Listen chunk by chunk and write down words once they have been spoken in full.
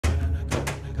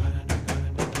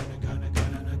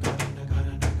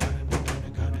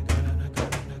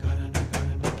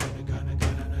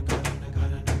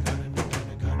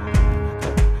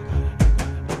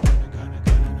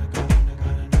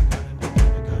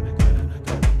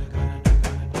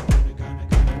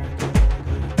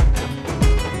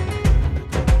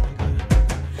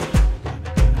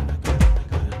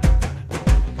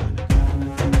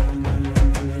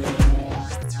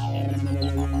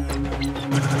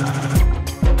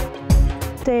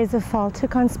last days of fall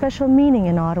took on special meaning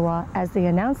in Ottawa as they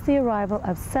announced the arrival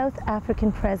of South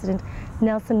African President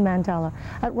Nelson Mandela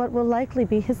at what will likely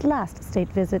be his last state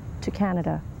visit to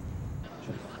Canada.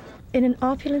 In an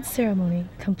opulent ceremony,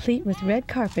 complete with red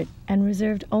carpet and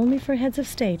reserved only for heads of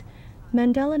state,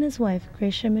 Mandela and his wife,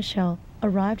 Gracia Michel,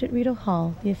 arrived at Rideau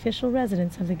Hall, the official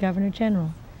residence of the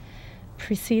Governor-General.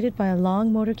 Preceded by a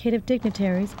long motorcade of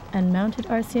dignitaries and mounted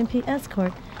RCMP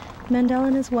escort, Mandela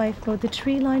and his wife rode the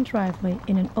tree-lined driveway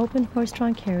in an open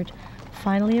horse-drawn carriage,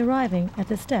 finally arriving at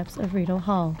the steps of Rideau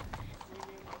Hall.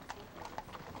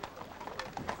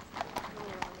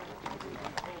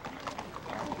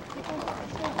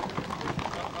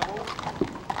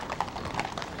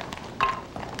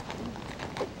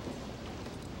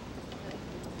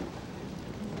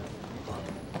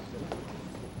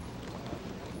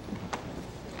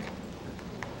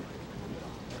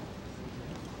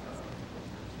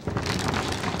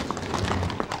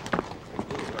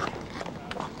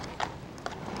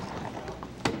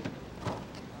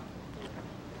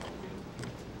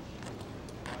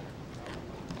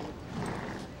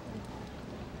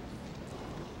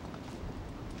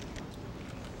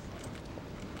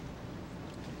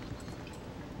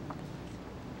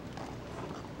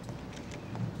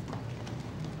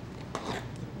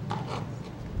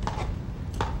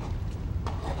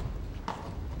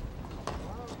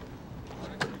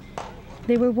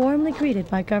 They were warmly greeted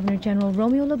by Governor-General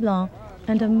Romeo Leblanc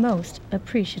and a most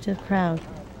appreciative crowd.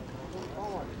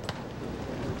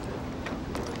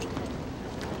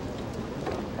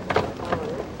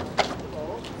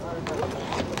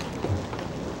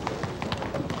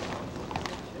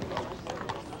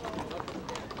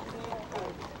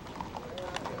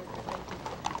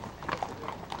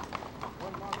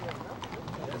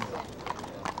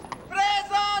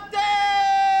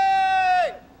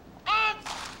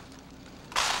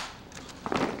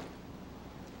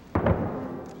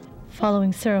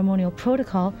 Following ceremonial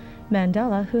protocol,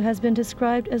 Mandela, who has been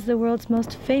described as the world's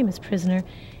most famous prisoner,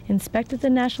 inspected the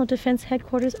National Defense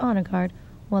Headquarters Honor Guard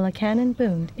while a cannon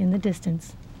boomed in the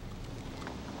distance.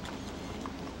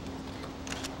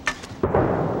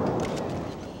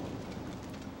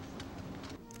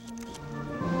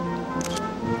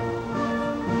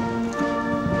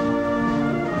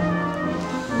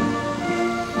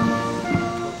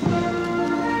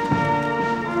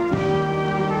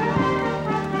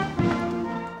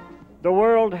 The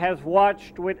world has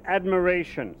watched with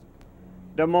admiration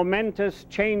the momentous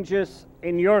changes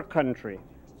in your country.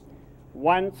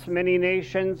 Once many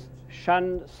nations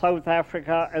shunned South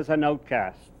Africa as an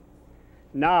outcast.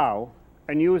 Now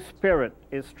a new spirit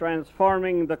is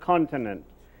transforming the continent,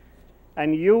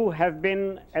 and you have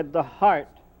been at the heart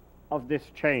of this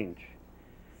change.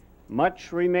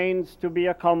 Much remains to be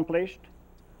accomplished.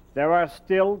 There are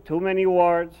still too many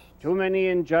wars, too many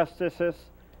injustices,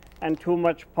 and too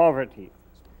much poverty.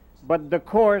 But the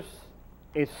course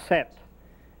is set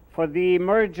for the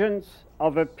emergence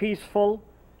of a peaceful,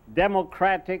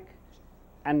 democratic,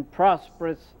 and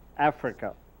prosperous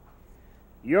Africa.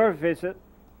 Your visit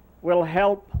will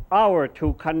help our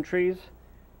two countries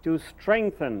to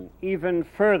strengthen even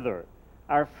further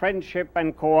our friendship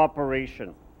and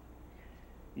cooperation.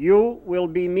 You will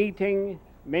be meeting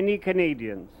many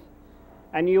Canadians,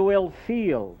 and you will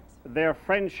feel their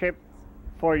friendship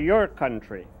for your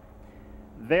country,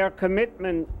 their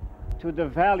commitment to the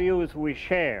values we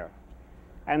share,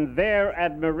 and their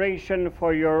admiration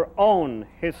for your own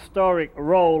historic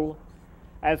role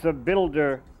as a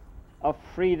builder of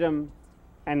freedom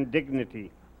and dignity.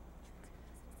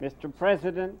 Mr.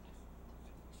 President,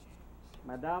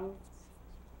 Madam,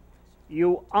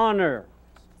 you honor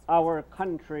our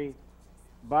country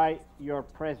by your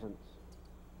presence.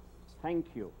 Thank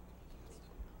you.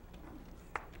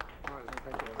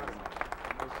 Thank you very much.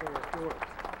 I say a few words.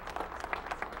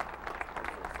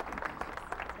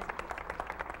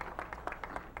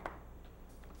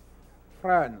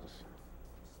 Friends,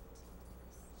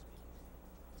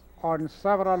 on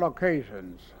several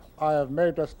occasions I have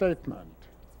made a statement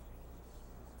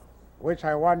which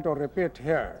I want to repeat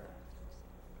here,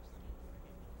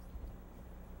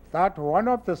 that one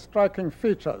of the striking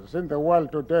features in the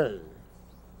world today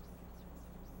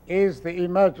is the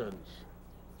emergence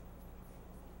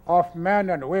of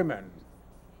men and women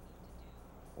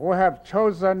who have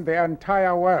chosen the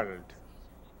entire world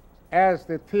as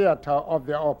the theater of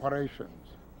their operations,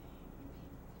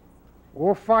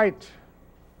 who fight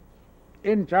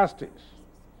injustice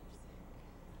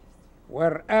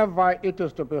wherever it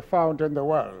is to be found in the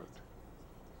world.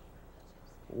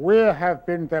 We have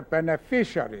been the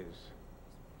beneficiaries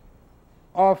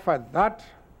of that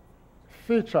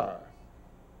feature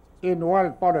in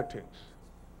world politics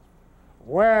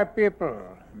where people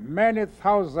many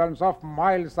thousands of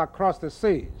miles across the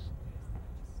seas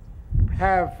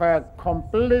have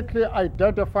completely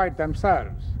identified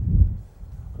themselves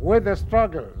with the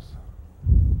struggles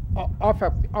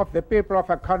of the people of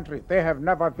a country they have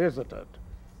never visited,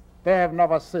 they have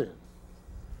never seen,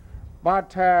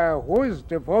 but whose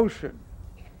devotion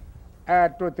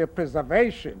to the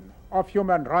preservation of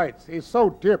human rights is so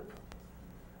deep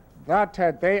that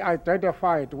they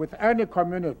identified with any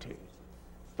community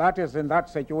that is in that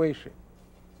situation.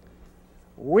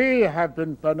 We have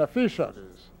been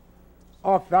beneficiaries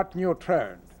of that new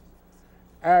trend,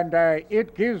 and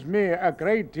it gives me a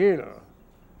great deal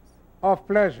of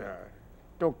pleasure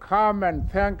to come and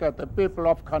thank the people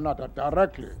of Canada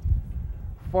directly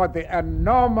for the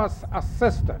enormous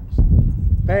assistance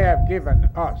they have given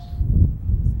us.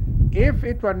 If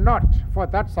it were not for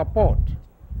that support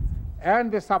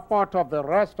and the support of the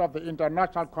rest of the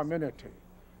international community,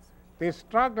 the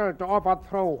struggle to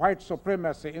overthrow white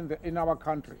supremacy in our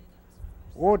country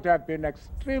would have been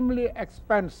extremely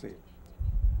expensive,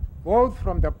 both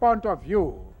from the point of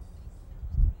view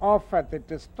of the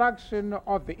destruction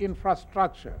of the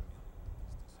infrastructure,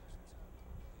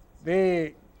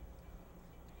 the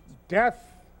death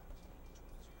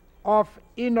of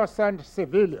innocent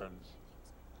civilians,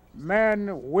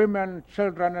 men, women,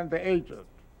 children, and the aged,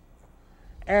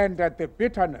 and the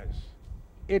bitterness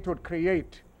it would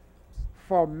create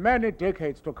for many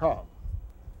decades to come.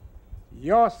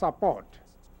 Your support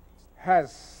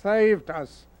has saved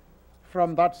us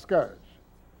from that scourge.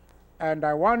 And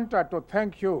I want to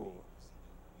thank you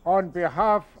on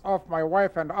behalf of my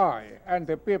wife and I and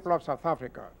the people of South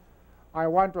Africa. I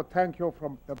want to thank you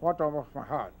from the bottom of my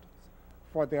heart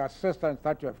for the assistance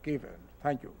that you have given.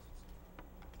 Thank you.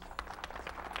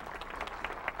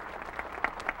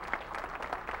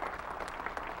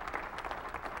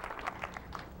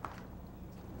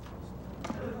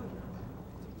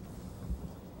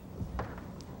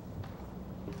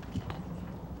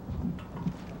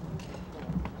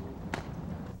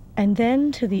 And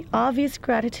then, to the obvious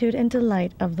gratitude and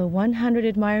delight of the 100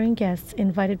 admiring guests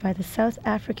invited by the South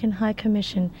African High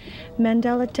Commission,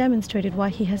 Mandela demonstrated why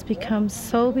he has become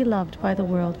so beloved by the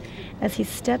world as he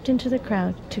stepped into the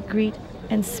crowd to greet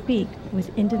and speak with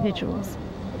individuals.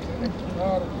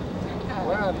 Well,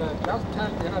 just tell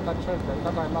the other children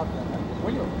that I love them,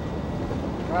 will you?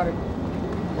 Very good.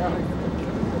 Very good.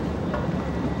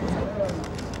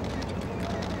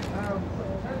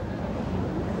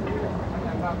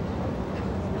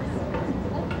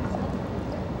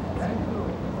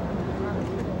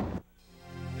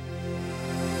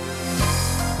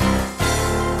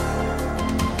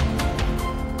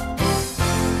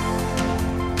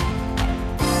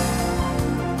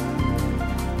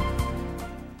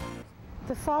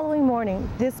 The following morning,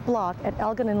 this block at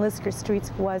Elgin and Lisker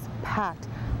Streets was packed.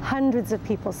 Hundreds of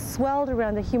people swelled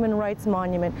around the Human Rights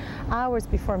Monument hours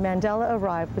before Mandela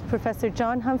arrived with Professor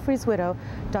John Humphrey's widow,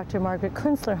 Dr. Margaret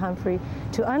Kunstler Humphrey,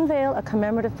 to unveil a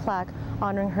commemorative plaque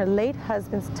honoring her late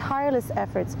husband's tireless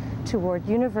efforts toward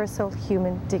universal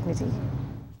human dignity.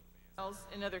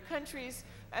 In other countries,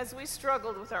 as we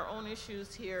struggled with our own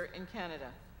issues here in Canada.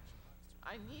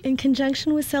 In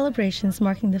conjunction with celebrations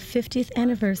marking the 50th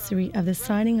anniversary of the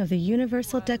signing of the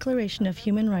Universal Declaration of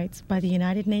Human Rights by the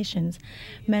United Nations,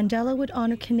 Mandela would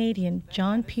honor Canadian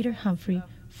John Peters Humphrey,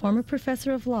 former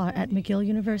professor of law at McGill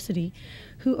University,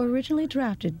 who originally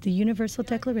drafted the Universal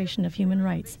Declaration of Human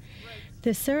Rights.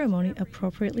 This ceremony,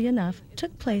 appropriately enough,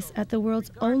 took place at the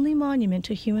world's only monument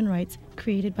to human rights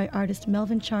created by artist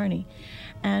Melvin Charney,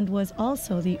 and was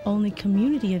also the only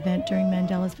community event during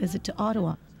Mandela's visit to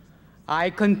Ottawa. I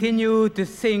continue to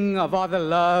sing of other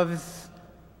loves,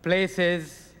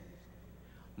 places,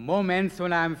 moments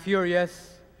when I'm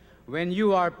furious, when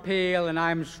you are pale and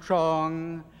I'm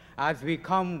strong, as we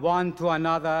come one to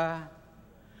another.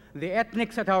 The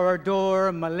ethnics at our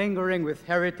door, malingering with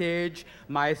heritage,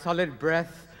 my solid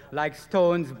breath like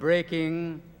stones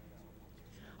breaking.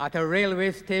 At a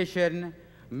railway station,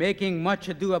 making much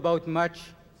ado about much,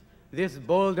 this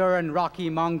boulder and rocky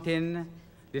mountain,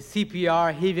 the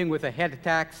CPR heaving with a head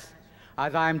tax,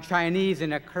 as I'm Chinese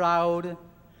in a crowd,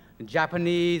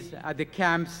 Japanese at the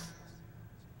camps.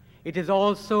 It is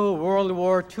also World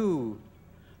War II,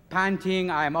 panting,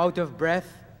 I'm out of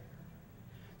breath.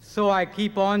 So I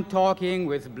keep on talking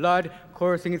with blood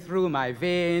coursing through my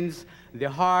veins, the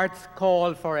heart's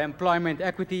call for employment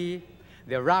equity,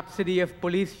 the rhapsody of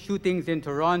police shootings in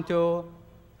Toronto,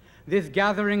 this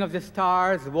gathering of the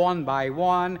stars one by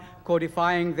one,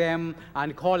 codifying them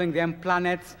and calling them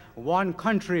planets, one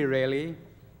country really,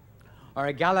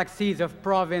 or galaxies of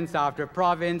province after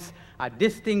province, a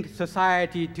distinct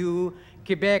society too,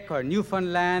 Quebec or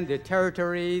Newfoundland, the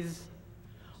territories.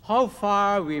 How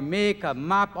far we make a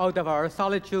map out of our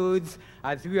solitudes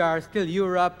as we are still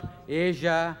Europe,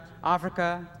 Asia,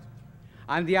 Africa.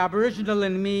 And the Aboriginal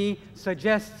in me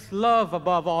suggests love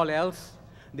above all else,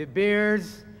 the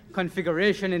bears,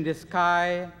 configuration in the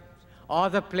sky,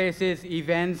 other places,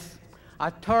 events,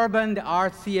 a turbaned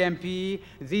RCMP,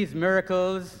 these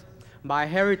miracles, my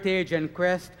heritage and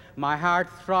quest, my heart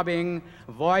throbbing,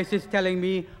 voices telling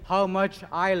me how much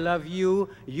I love you,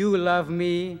 you love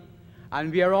me,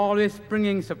 and we are always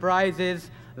springing surprises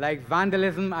like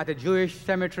vandalism at a Jewish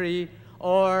cemetery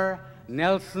or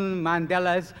Nelson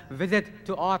Mandela's visit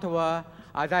to Ottawa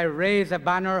as I raise a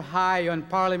banner high on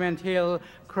Parliament Hill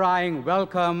crying,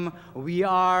 welcome, we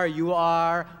are, you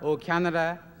are, O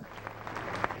Canada.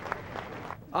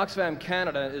 Oxfam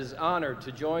Canada is honored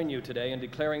to join you today in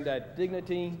declaring that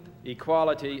dignity,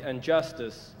 equality, and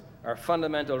justice are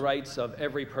fundamental rights of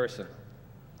every person.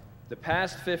 The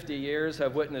past 50 years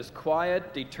have witnessed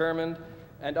quiet, determined,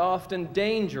 and often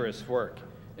dangerous work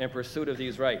in pursuit of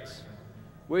these rights.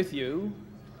 With you,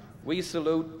 we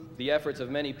salute the efforts of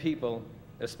many people,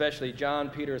 especially John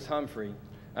Peters Humphrey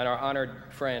and our honored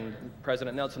friend,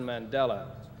 President Nelson Mandela,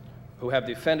 who have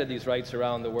defended these rights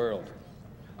around the world.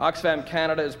 Oxfam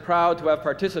Canada is proud to have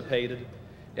participated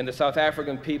in the South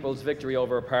African people's victory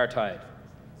over apartheid.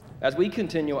 As we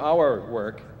continue our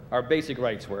work, our basic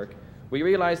rights work, we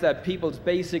realize that people's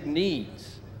basic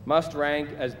needs must rank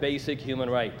as basic human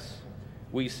rights.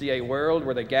 We see a world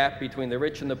where the gap between the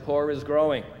rich and the poor is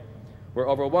growing, where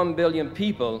over 1 billion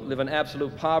people live in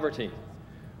absolute poverty,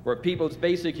 where people's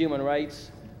basic human rights,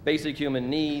 basic human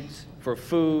needs for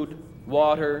food,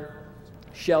 water,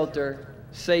 shelter,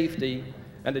 safety,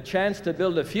 and the chance to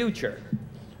build a future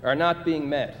are not being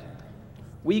met.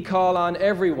 We call on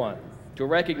everyone to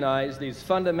recognize these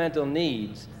fundamental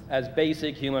needs as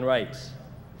basic human rights.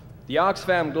 The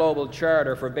Oxfam Global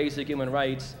Charter for Basic Human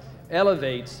Rights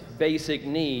elevates basic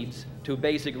needs to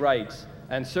basic rights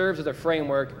and serves as a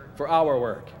framework for our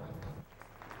work.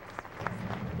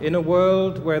 In a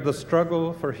world where the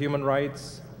struggle for human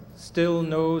rights still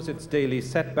knows its daily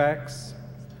setbacks,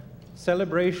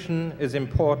 celebration is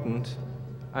important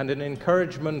and an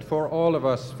encouragement for all of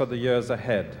us for the years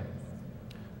ahead.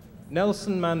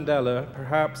 Nelson Mandela,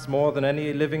 perhaps more than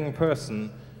any living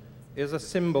person, is a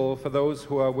symbol for those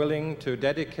who are willing to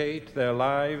dedicate their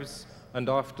lives and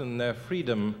often their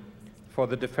freedom for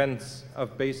the defense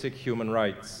of basic human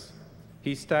rights.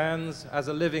 He stands as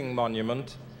a living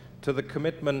monument to the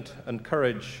commitment and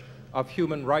courage of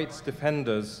human rights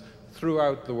defenders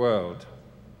throughout the world.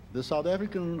 The South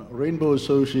African Rainbow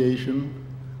Association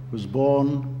was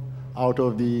born out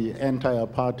of the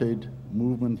anti-apartheid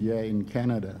movement here in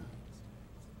Canada.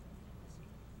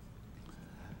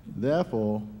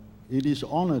 Therefore, it is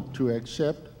honored to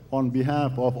accept on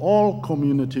behalf of all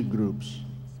community groups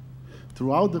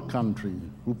throughout the country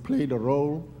who played a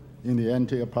role in the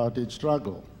anti-apartheid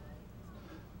struggle,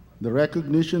 the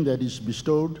recognition that is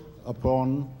bestowed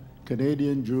upon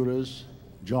Canadian jurist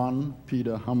John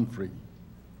Peters Humphrey.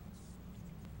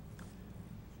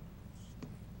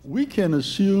 We can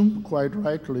assume, quite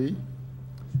rightly,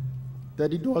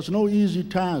 that it was no easy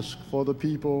task for the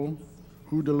people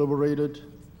who deliberated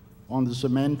on the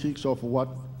semantics of what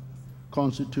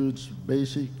constitutes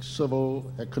basic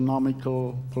civil,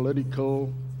 economical,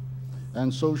 political,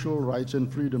 and social rights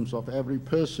and freedoms of every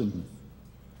person.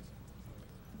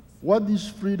 What these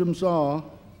freedoms are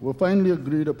were finally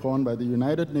agreed upon by the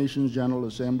United Nations General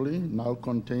Assembly, now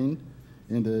contained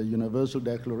in the Universal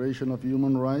Declaration of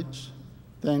Human Rights,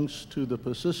 thanks to the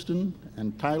persistent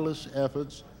and tireless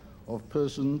efforts of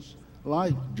persons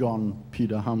like John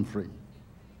Peters Humphrey.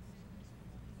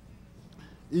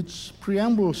 Its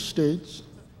preamble states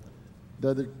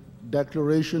that the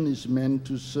Declaration is meant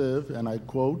to serve, and I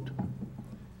quote,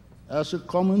 as a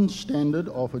common standard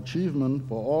of achievement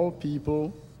for all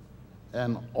people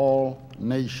and all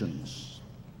nations.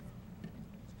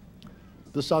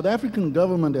 The South African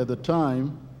government at the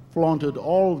time flaunted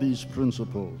all these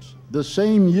principles. The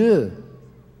same year,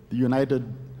 the United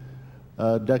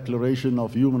Declaration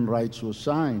of Human Rights was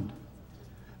signed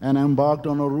and embarked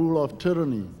on a rule of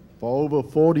tyranny for over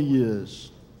 40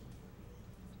 years.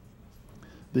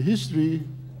 The history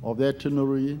of that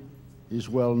tyranny is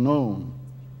well known,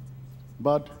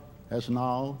 but has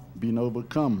now been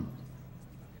overcome.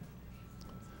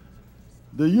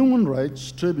 The Human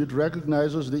Rights Tribute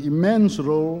recognizes the immense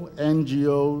role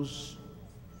NGOs,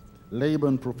 labor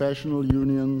and professional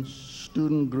unions,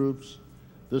 student groups,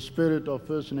 the spirit of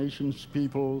First Nations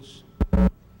peoples,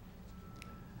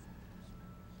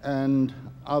 and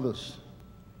others,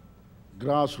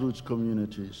 grassroots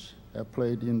communities,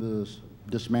 played in the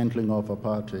dismantling of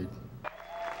apartheid.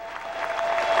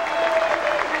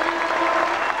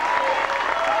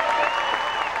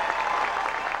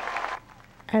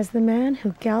 As the man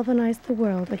who galvanized the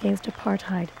world against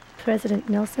apartheid, President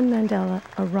Nelson Mandela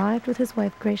arrived with his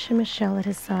wife Gracia Michelle at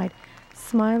his side,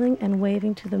 smiling and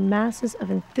waving to the masses of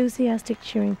enthusiastic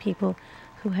cheering people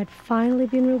who had finally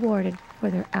been rewarded for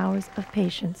their hours of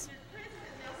patience.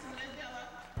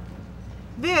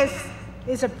 This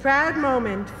is a proud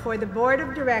moment for the Board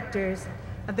of Directors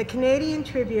of the Canadian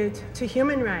Tribute to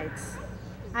Human Rights,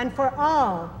 and for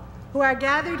all who are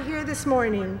gathered here this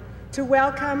morning to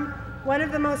welcome one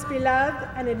of the most beloved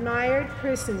and admired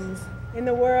persons in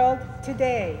the world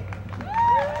today.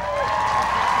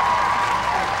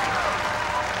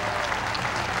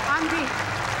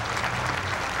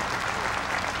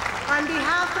 On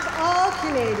behalf of all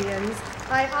Canadians,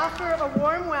 I offer a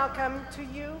warm welcome to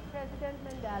you, President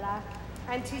Mandela,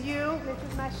 and to you,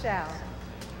 Mrs. Michelle.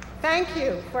 Thank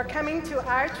you for coming to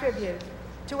our tribute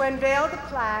to unveil the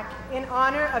plaque in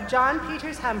honor of John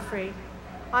Peters Humphrey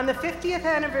on the 50th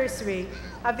anniversary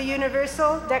of the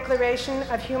Universal Declaration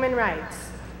of Human Rights.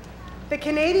 The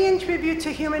Canadian Tribute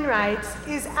to Human Rights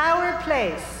is our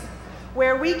place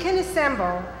where we can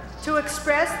assemble to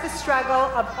express the struggle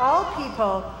of all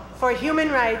people for human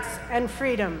rights and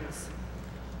freedoms.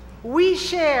 We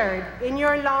shared in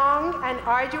your long and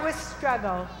arduous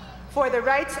struggle for the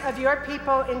rights of your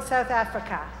people in South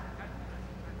Africa.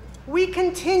 We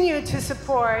continue to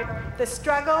support the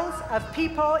struggles of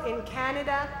people in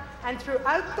Canada and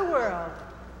throughout the world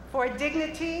for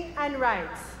dignity and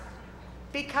rights,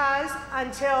 because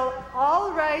until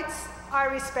all rights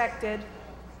are respected,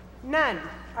 none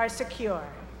are secure.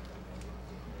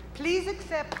 Please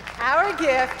accept our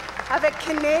gift of a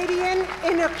Canadian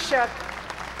Inukshuk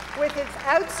with its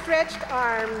outstretched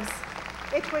arms.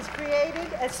 It was created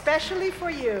especially for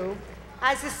you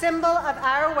as a symbol of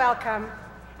our welcome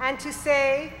and to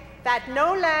say that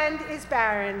no land is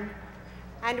barren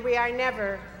and we are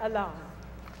never alone.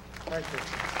 Thank you.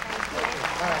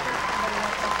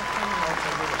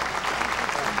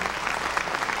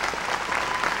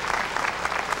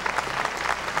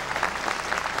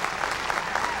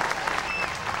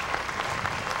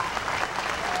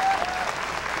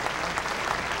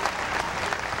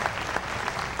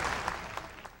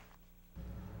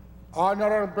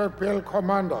 Honorable Bill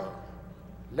Commander,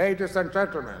 ladies and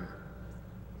gentlemen,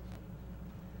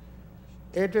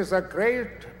 it is a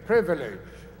great privilege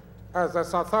as a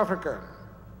South African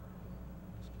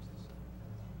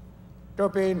to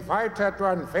be invited to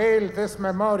unveil this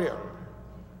memorial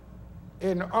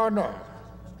in honor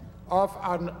of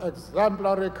an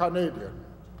exemplary Canadian.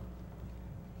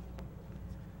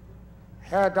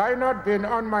 Had I not been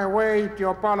on my way to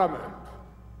your parliament,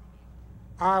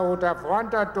 I would have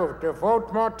wanted to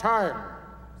devote more time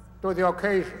to the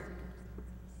occasion.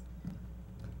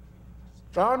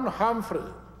 John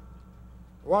Humphrey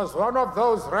was one of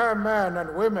those rare men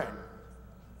and women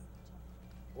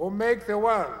who make the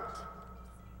world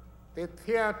the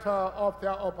theater of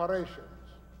their operations.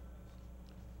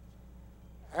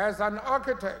 As an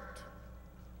architect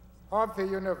of the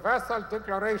Universal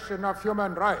Declaration of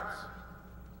Human Rights,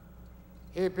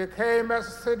 he became a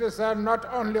citizen not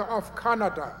only of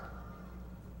Canada,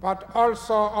 but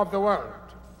also of the world.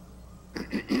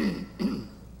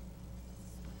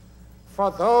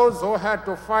 For those who had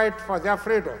to fight for their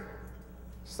freedom,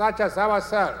 such as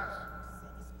ourselves,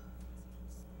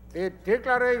 the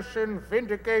Declaration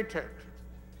vindicated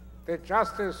the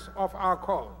justice of our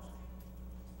cause.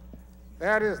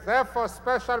 There is therefore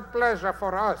special pleasure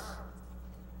for us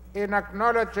in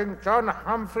acknowledging John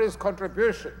Humphrey's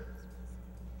contribution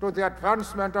to the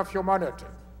advancement of humanity.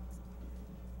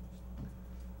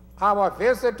 Our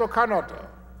visit to Canada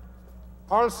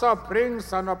also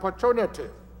brings an opportunity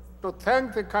to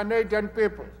thank the Canadian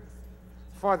people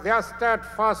for their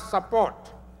steadfast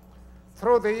support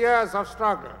through the years of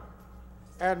struggle,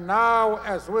 and now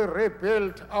as we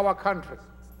rebuild our country.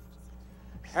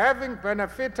 Having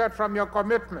benefited from your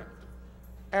commitment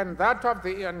and that of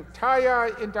the entire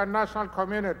international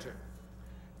community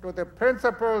to the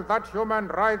principle that human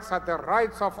rights are the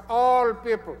rights of all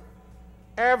people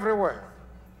everywhere,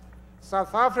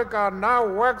 South Africa now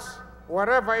works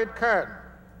wherever it can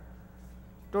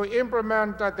to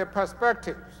implement the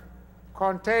perspectives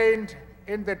contained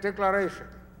in the Declaration.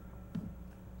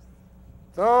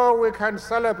 Though we can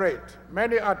celebrate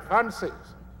many advances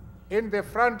in the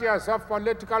frontiers of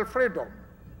political freedom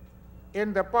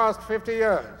in the past 50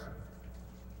 years,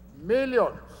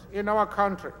 millions in our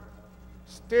country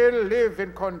still live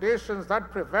in conditions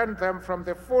that prevent them from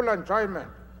the full enjoyment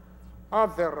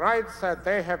of the rights that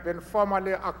they have been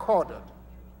formally accorded.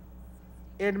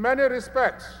 In many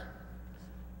respects,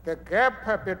 the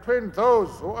gap between those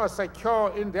who are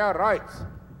secure in their rights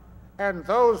and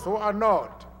those who are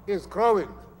not is growing.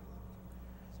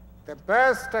 The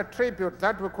best tribute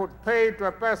that we could pay to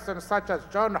a person such as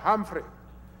John Humphrey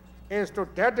is to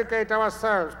dedicate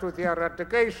ourselves to the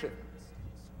eradication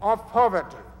of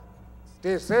poverty,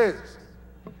 disease,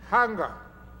 hunger,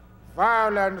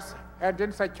 violence, and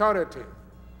insecurity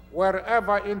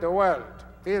wherever in the world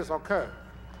these occur.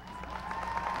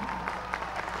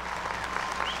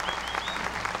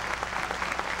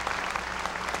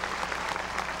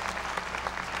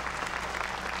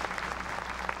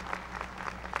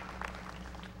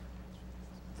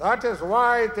 That is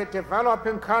why the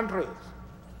developing countries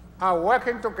are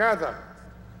working together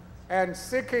and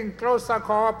seeking closer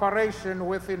cooperation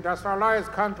with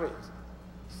industrialized countries,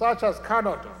 such as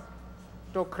Canada,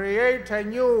 to create a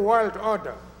new world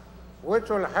order which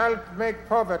will help make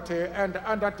poverty and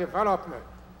underdevelopment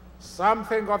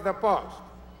something of the past.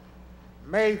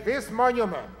 May this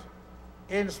monument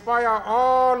inspire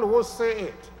all who see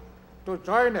it to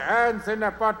join hands in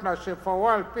a partnership for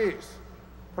world peace,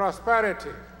 prosperity,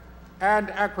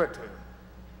 and equity.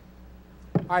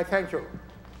 I thank you.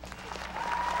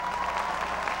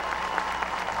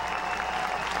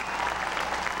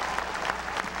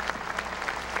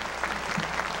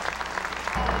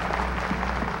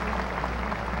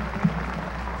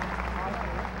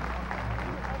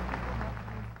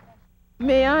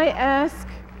 May I ask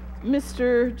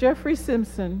Mr. Geoffrey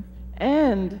Simpson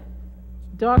and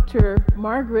Dr.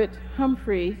 Margaret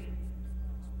Humphrey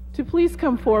to please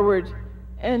come forward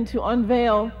and to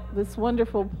unveil this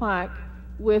wonderful plaque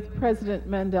with President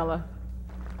Mandela.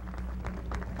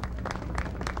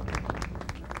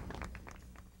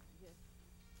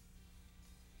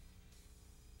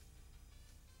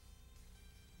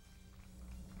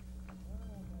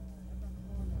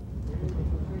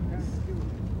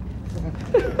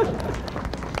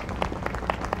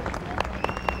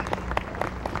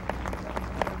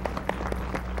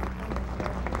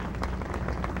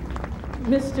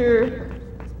 Mr.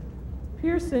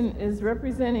 Pearson is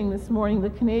representing this morning the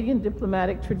Canadian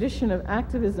diplomatic tradition of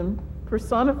activism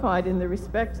personified in the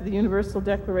respect to the Universal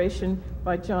Declaration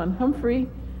by John Humphrey,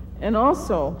 and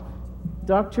also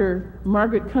Dr.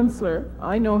 Margaret Kunstler,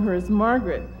 I know her as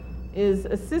Margaret, is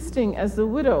assisting as the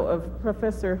widow of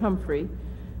Professor Humphrey,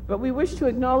 but we wish to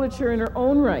acknowledge her in her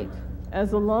own right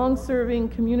as a long-serving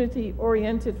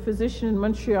community-oriented physician in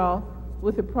Montreal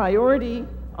with a priority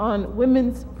on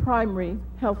women's primary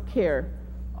health care.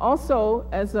 Also,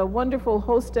 as a wonderful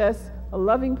hostess, a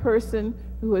loving person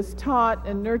who has taught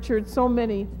and nurtured so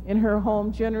many in her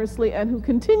home generously and who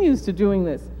continues to doing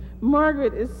this.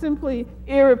 Margaret is simply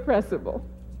irrepressible.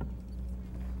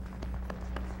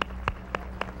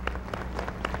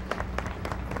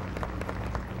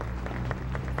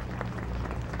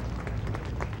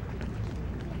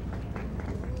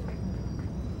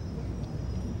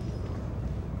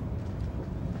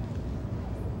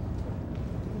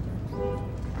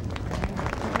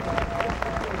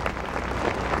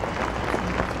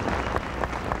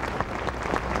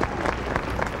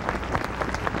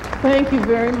 Thank you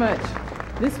very much.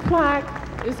 This plaque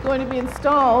is going to be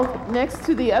installed next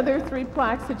to the other 3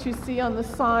 plaques that you see on the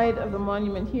side of the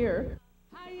monument here.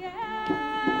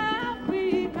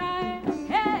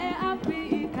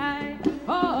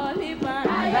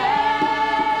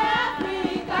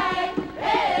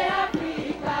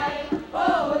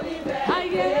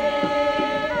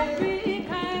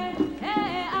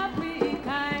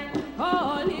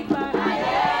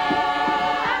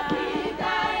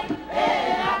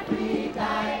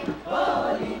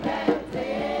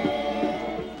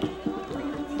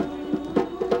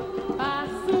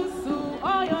 Basusu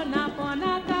oyo na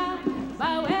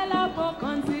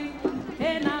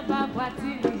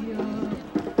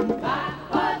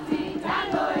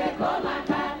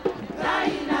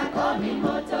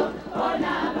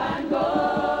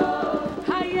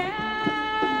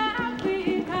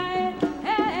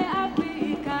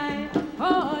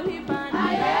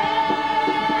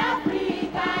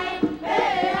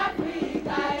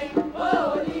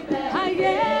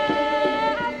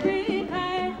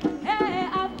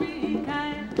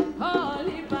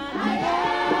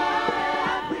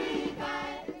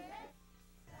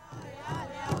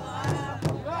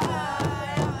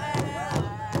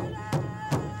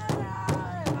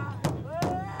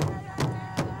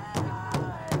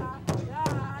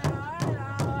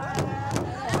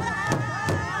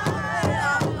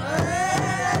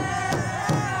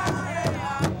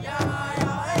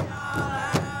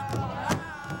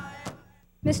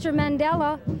Mr.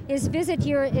 Mandela, his visit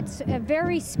here, it's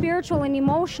very spiritual and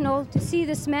emotional to see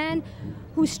this man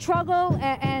who struggled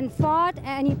and fought,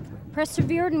 and he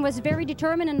persevered and was very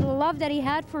determined, and the love that he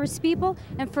had for his people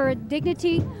and for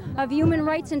dignity of human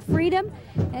rights and freedom.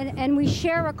 And we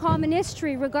share a common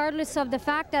history, regardless of the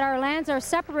fact that our lands are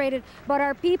separated, but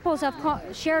our peoples have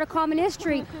shared a common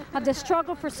history of the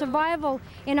struggle for survival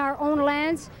in our own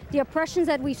lands, the oppressions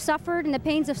that we've suffered and the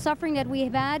pains of suffering that we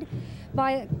have had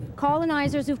by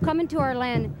colonizers who've come into our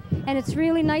land. And it's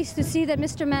really nice to see that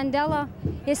Mr. Mandela,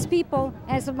 his people,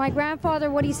 as my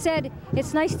grandfather, what he said,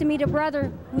 it's nice to meet a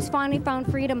brother who's finally found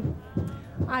freedom.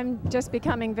 I'm just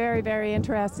becoming very, very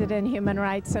interested in human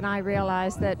rights, and I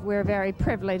realize that we're very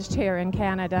privileged here in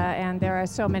Canada, and there are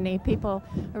so many people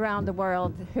around the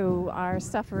world who are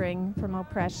suffering from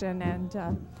oppression and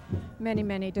many,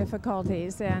 many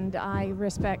difficulties. And I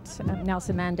respect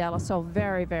Nelson Mandela so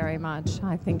very, very much.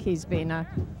 I think he's been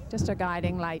just a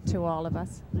guiding light to all of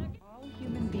us. All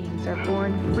human beings are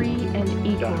born free and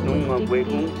equal with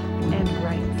dignity and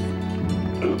rights.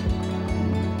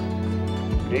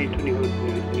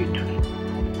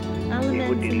 Alle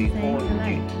mensen zijn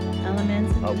gelijk. Alle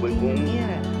mensen verdienen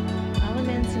ere. Alle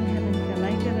mensen hebben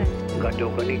gelijke rechten.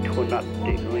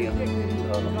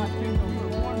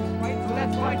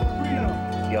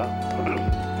 Ja.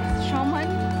 Shaman,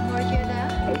 Margera,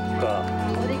 Origar.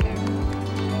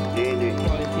 Unity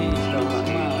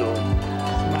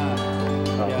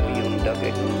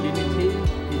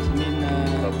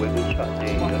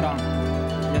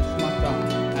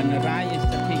and Rai is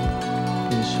the king.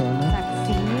 Inshallah,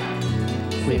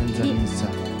 Kwenza Nisa,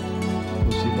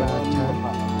 Usibata.